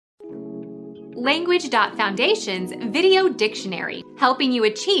Language.Foundation's Video Dictionary, helping you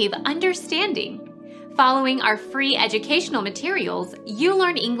achieve understanding. Following our free educational materials, you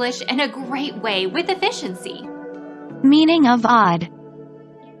learn English in a great way with efficiency. Meaning of odd.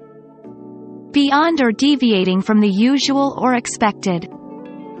 Beyond or deviating from the usual or expected.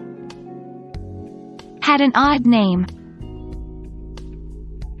 Had an odd name.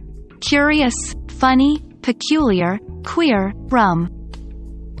 Curious, funny, peculiar, queer, rum.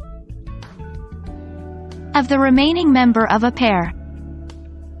 Of the remaining member of a pair.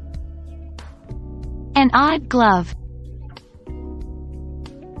 An odd glove.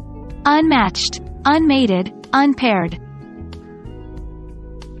 Unmatched, unmated, unpaired.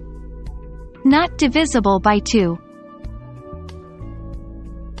 Not divisible by two.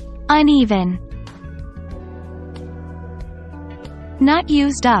 Uneven. Not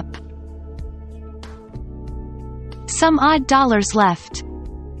used up. Some odd dollars left.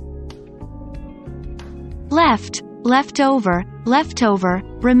 Left, leftover, leftover,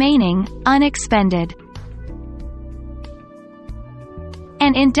 remaining, unexpended.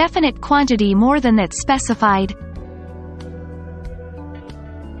 An indefinite quantity more than that specified.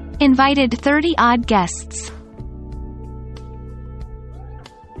 Invited 30 odd guests.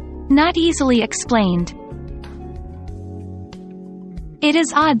 Not easily explained. It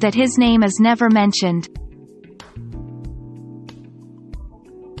is odd that his name is never mentioned.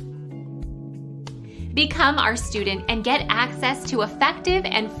 Become our student and get access to effective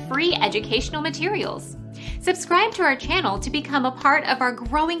and free educational materials. Subscribe to our channel to become a part of our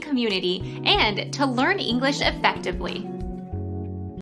growing community and to learn English effectively.